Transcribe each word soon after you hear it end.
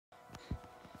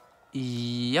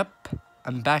Yep,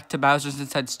 I'm back to Bowser's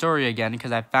Inside Story again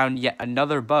because I found yet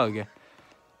another bug.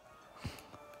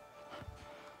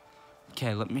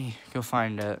 Okay, let me go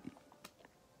find it.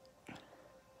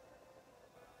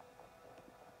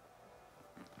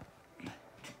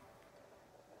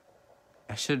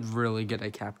 I should really get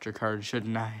a capture card,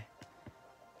 shouldn't I?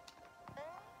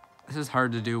 This is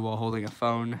hard to do while holding a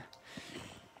phone.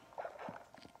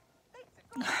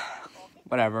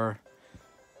 Whatever.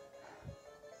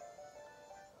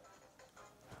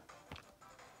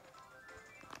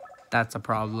 That's a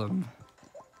problem.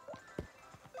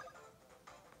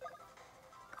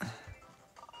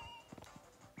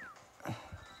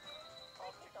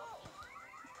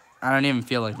 I don't even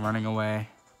feel like running away.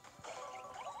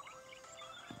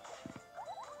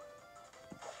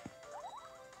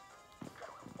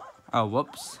 Oh,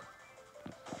 whoops.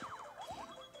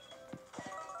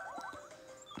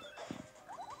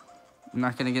 I'm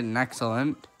not gonna get an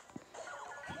excellent.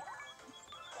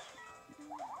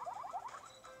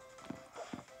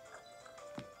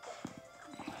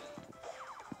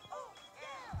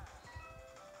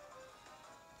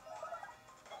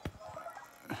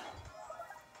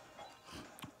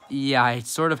 Yeah, I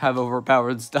sort of have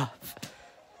overpowered stuff.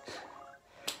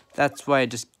 That's why I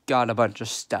just got a bunch of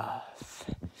stuff.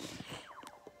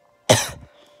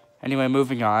 Anyway,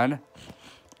 moving on.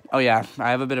 Oh yeah, I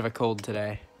have a bit of a cold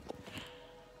today.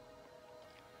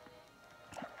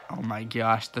 Oh my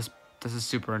gosh, this is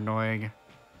super annoying.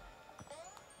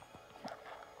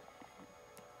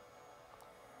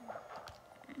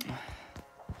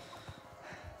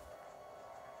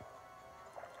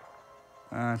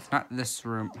 It's not this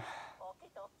room.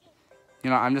 You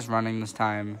know, I'm just running this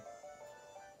time.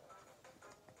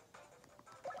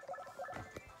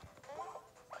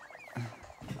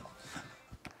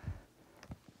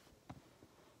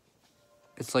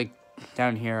 It's like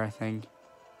down here, I think.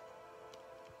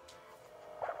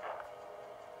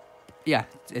 Yeah,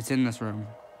 it's in this room.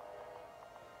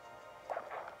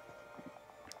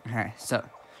 Okay, so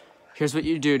here's what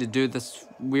you do to do this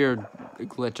weird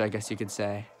glitch, I guess you could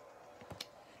say.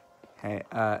 Okay,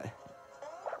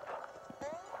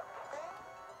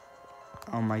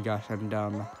 oh my gosh, I'm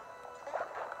dumb.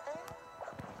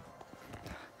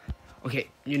 Okay,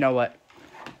 you know what?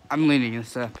 I'm leaning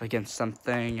this up against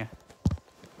something.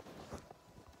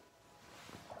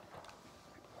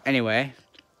 Anyway,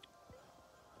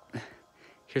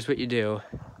 here's what you do.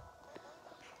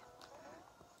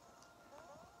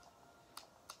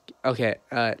 Okay,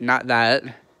 not that.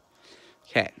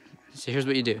 Okay, so here's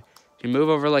what you do. You move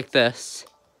over like this,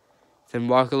 then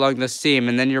walk along the seam,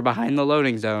 and then you're behind the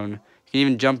loading zone. You can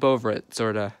even jump over it,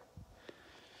 sorta.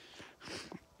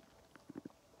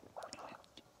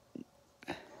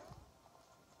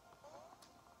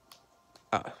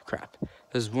 Oh, crap.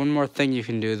 There's one more thing you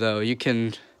can do, though. You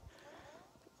can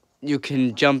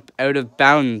jump out of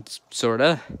bounds,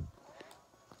 sorta.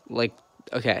 Like,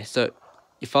 okay, so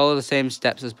you follow the same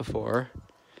steps as before,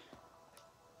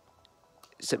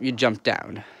 except you jump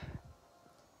down.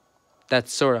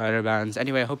 That's sort of out of bounds.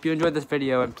 Anyway, I hope you enjoyed this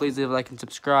video, and please leave a like and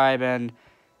subscribe, and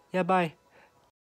yeah, bye.